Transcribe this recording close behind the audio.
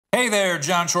Hey there,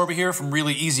 Jon Chorba here from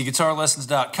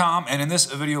ReallyEasyGuitarLessons.com, and in this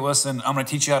video lesson, I'm going to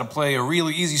teach you how to play a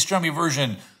really easy strummy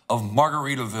version of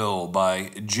Margaritaville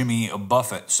by Jimmy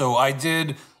Buffett. So I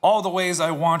did All the Ways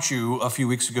I Want You a few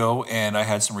weeks ago, and I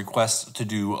had some requests to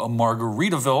do a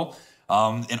Margaritaville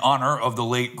in honor of the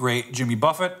late, great Jimmy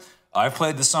Buffett. I've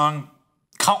played the song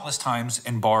countless times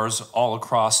in bars all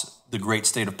across the great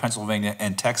state of Pennsylvania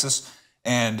and Texas,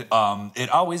 and it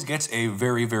always gets a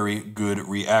very, very good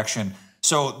reaction.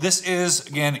 So this is,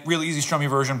 again, really easy strummy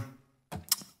version,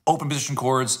 open position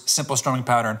chords, simple strumming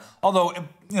pattern. Although,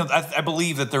 you know, I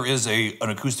believe that there is an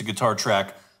acoustic guitar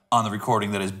track on the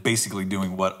recording that is basically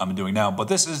doing what I'm doing now. But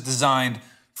this is designed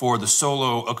for the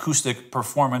solo acoustic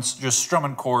performance, just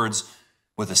strumming chords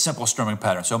with a simple strumming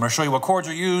pattern. So I'm going to show you what chords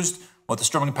are used, what the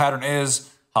strumming pattern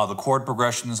is, how the chord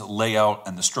progressions lay out,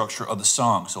 and the structure of the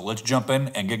song. So let's jump in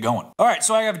and get going. All right,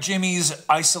 so I have Jimmy's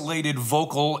isolated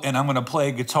vocal, and I'm gonna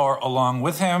play guitar along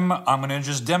with him. I'm gonna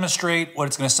just demonstrate what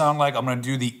it's gonna sound like. I'm gonna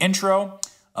do the intro,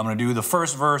 I'm gonna do the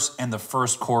first verse and the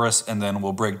first chorus, and then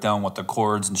we'll break down what the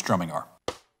chords and strumming are.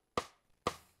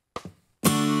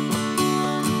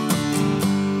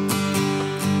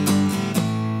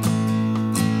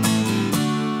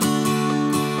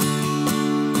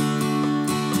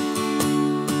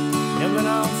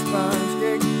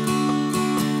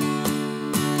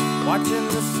 Watching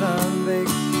the sun bake,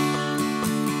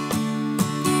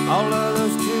 all of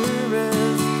those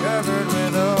tubes covered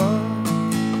with oil,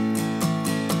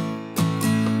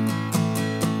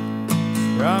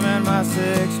 strumming my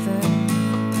six string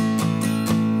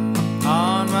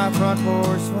on my front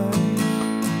porch swing.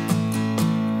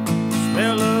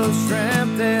 Smell those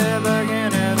shrimp, they're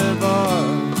beginning to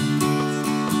boil,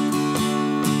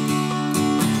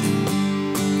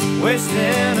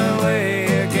 wasting away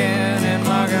again in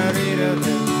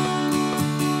Margaritaville,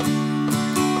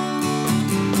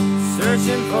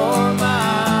 searching for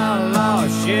my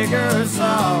lost sugar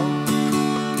salt.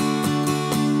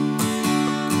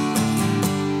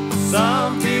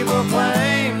 Some people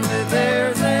claim that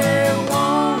there's a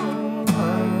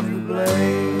woman to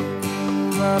blame,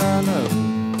 but I know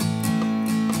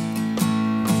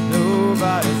it's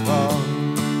nobody's fault.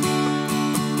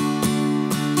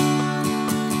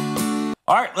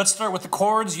 All right, let's start with the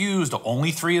chords used,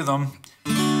 only 3 of them.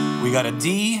 We got a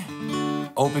D,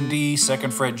 open D,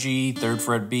 2nd fret G, 3rd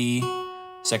fret B,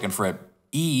 2nd fret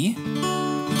E.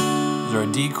 These are a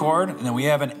D chord. And then we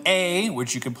have an A,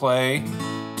 which you can play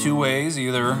 2 ways.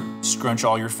 Either scrunch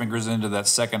all your fingers into that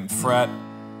 2nd fret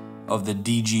of the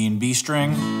D, G, and B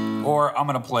string, or I'm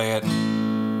gonna play it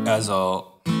as a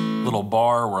little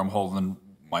bar where I'm holding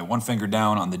my 1 finger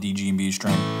down on the D, G, and B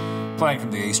string, playing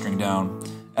from the A string down.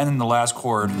 And then the last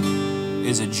chord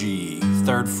is a G.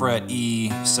 3rd fret E,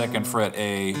 2nd fret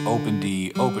A, open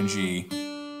D, open G,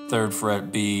 3rd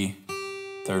fret B,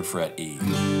 3rd fret E.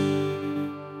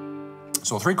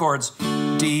 So 3 chords,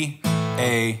 D,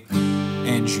 A,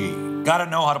 and G. Gotta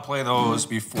know how to play those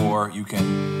before you can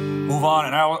move on.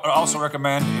 And I also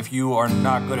recommend, if you are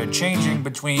not good at changing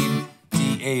between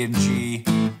D, A, and G,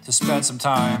 to spend some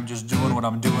time just doing what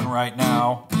I'm doing right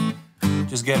now.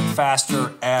 Just get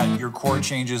faster at your chord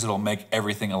changes. It'll make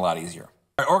everything a lot easier.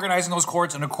 All right, organizing those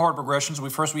chords into chord progressions.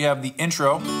 First we have the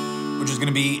intro, which is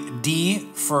gonna be D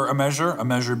for a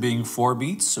measure being 4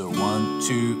 beats. So 1,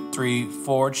 2, 3,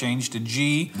 4, change to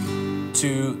G,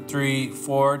 2, 3,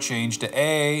 4, change to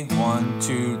A, 1,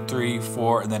 2, 3,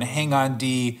 4, and then hang on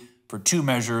D for 2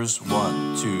 measures,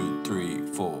 1, 2, 3,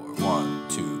 4, 1,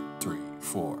 2, 3,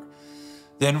 4.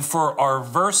 Then for our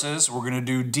verses, we're gonna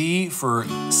do D for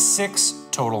 6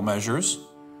 total measures,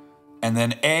 and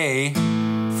then A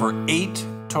for 8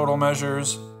 total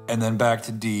measures, and then back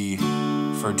to D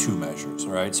for 2 measures,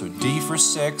 all right? So D for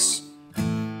 6,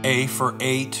 A for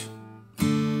 8,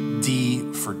 D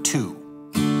for 2.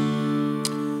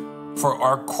 For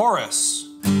our chorus,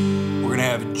 we're gonna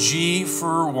have G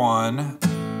for 1,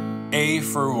 A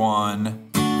for 1,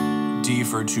 D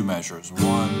for 2 measures.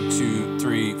 1, 2,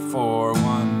 3, 4,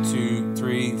 1, 2,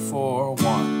 3, 4,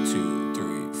 1, 2,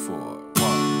 3, 4,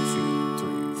 1, 2,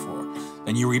 3, 4.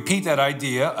 Then you repeat that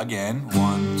idea again.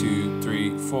 1, 2,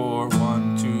 3, 4,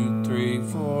 1, 2, 3,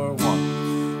 4,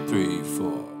 1, 3,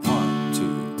 4, 1,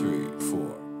 2, 3,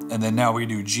 4. And then now we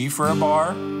do G for a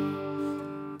bar,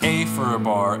 A for a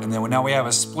bar, and then now we have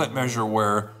a split measure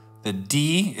where the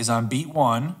D is on beat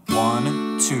 1,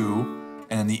 1, 2,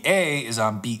 and then the A is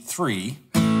on beat 3,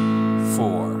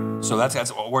 4. So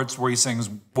that's where he sings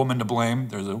 "Woman to Blame."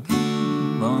 There's a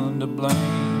woman to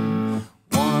blame.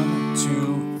 1,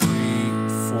 2,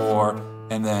 3, 4,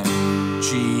 and then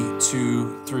G,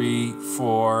 2, 3,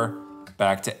 4,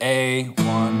 back to A.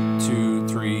 1, 2,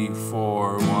 3,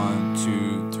 4, 1,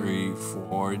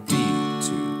 4, D,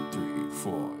 2, 3,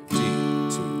 4, D,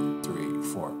 2, 3,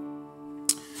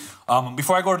 4.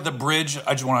 Before I go to the bridge,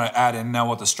 I just want to add in now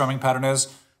what the strumming pattern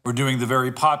is. We're doing the very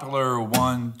popular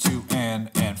 1, 2, and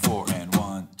 4, and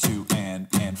 1, 2, and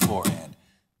 4, and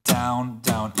down,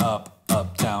 down, up,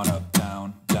 down, down,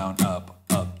 up,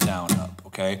 down, up,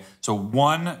 okay? So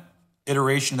one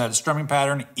iteration of that strumming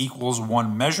pattern equals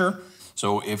one measure.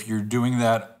 So if you're doing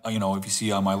that, you know, if you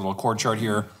see on my little chord chart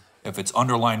here, if it's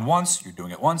underlined once, you're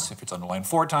doing it once. If it's underlined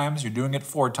 4 times, you're doing it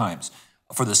 4 times.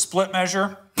 For the split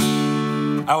measure,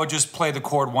 I would just play the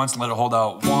chord once and let it hold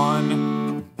out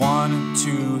 1, 1,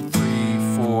 2,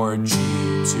 3, 4, G,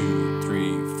 2,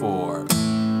 3, 4.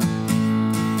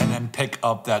 And then pick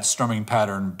up that strumming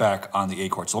pattern back on the A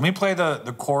chord. So let me play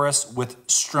the chorus with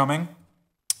strumming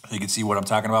so you can see what I'm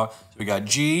talking about. So we got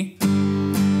G,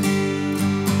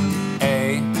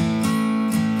 A,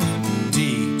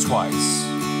 D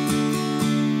twice.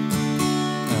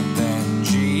 And then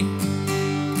G,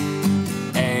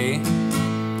 A,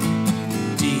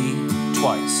 D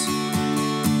twice.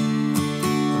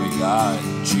 Then we got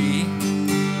G,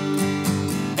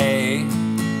 A,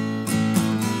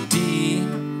 D,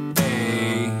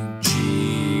 A, G,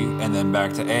 and then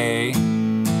back to A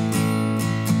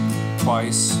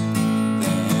twice,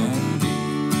 then D.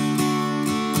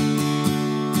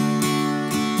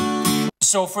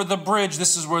 So for the bridge,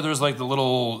 this is where there's like the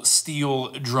little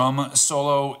steel drum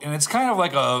solo, and it's kind of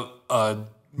like a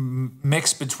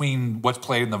mix between what's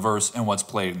played in the verse and what's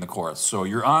played in the chorus. So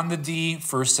you're on the D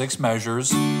for 6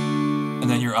 measures, and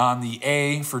then you're on the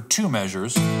A for 2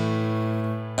 measures,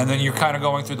 and then you're kind of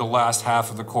going through the last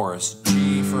half of the chorus.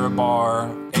 G for a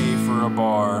bar, A for a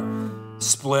bar,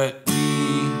 split, D,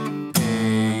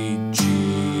 A, G,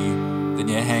 then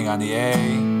you hang on the A,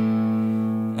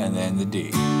 and then the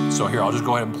D. So here, I'll just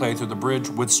go ahead and play through the bridge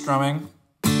with strumming.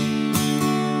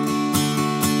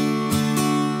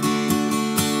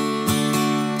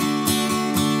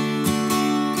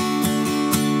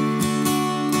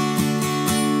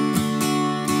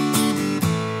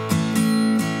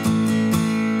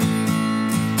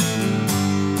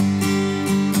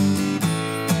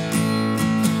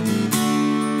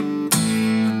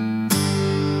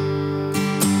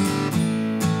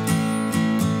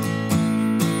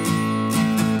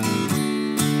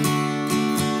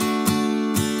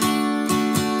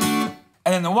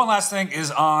 And then the one last thing is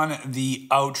on the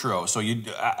outro. So you,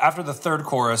 after the third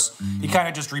chorus, he kind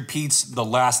of just repeats the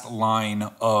last line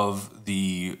of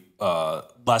the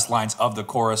last lines of the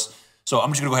chorus. So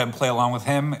I'm just gonna go ahead and play along with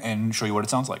him and show you what it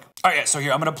sounds like. All right, yeah, so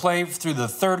here I'm gonna play through the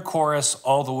third chorus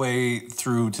all the way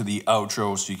through to the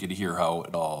outro so you can hear how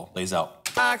it all lays out.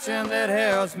 Action that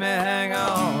helps me hang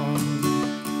on,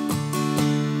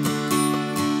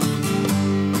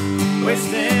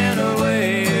 wasting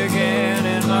away again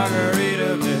in Margaritaville,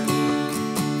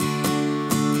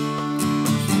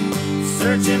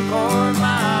 searching for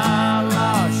my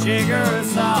lost sugar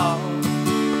salt.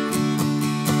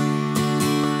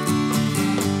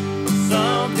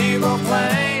 Some people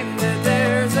claim that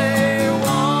there's a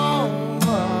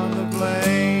woman to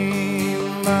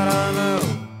blame, but I know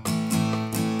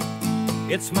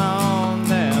it's my own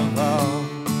damn fault.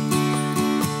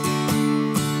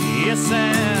 Yes,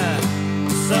 and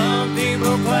some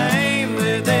people claim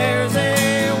that there's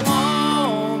a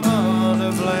woman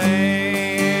to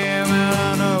blame, and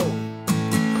I know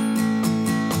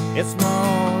it's my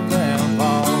own damn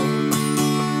fault.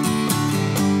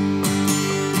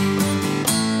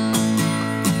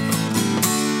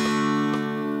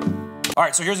 All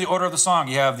right, so here's the order of the song.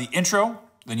 You have the intro,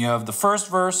 then you have the first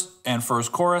verse and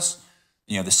first chorus.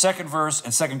 You have the second verse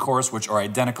and second chorus, which are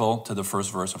identical to the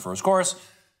first verse and first chorus.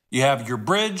 You have your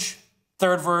bridge,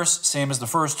 third verse, same as the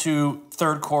first two,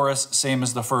 third chorus, same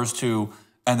as the first two,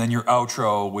 and then your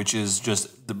outro, which is just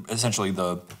essentially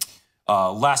the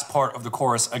last part of the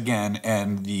chorus again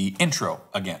and the intro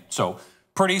again. So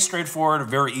pretty straightforward,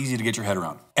 very easy to get your head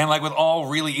around. And like with all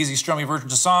really easy strummy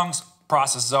versions of songs,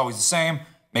 process is always the same.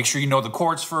 Make sure you know the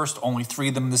chords first, only 3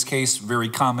 of them in this case, very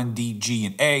common, D, G,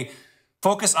 and A.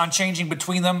 Focus on changing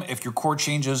between them if your chord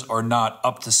changes are not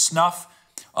up to snuff.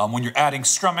 When you're adding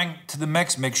strumming to the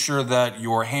mix, make sure that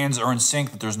your hands are in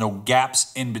sync, that there's no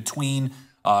gaps in between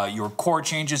your chord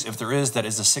changes. If there is, that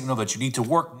is a signal that you need to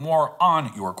work more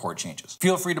on your chord changes.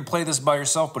 Feel free to play this by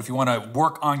yourself, but if you want to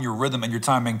work on your rhythm and your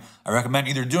timing, I recommend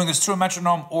either doing this to a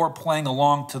metronome or playing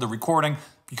along to the recording.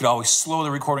 You could always slow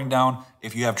the recording down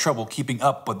if you have trouble keeping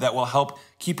up, but that will help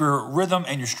keep your rhythm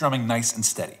and your strumming nice and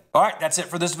steady. All right, that's it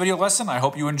for this video lesson. I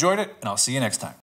hope you enjoyed it, and I'll see you next time.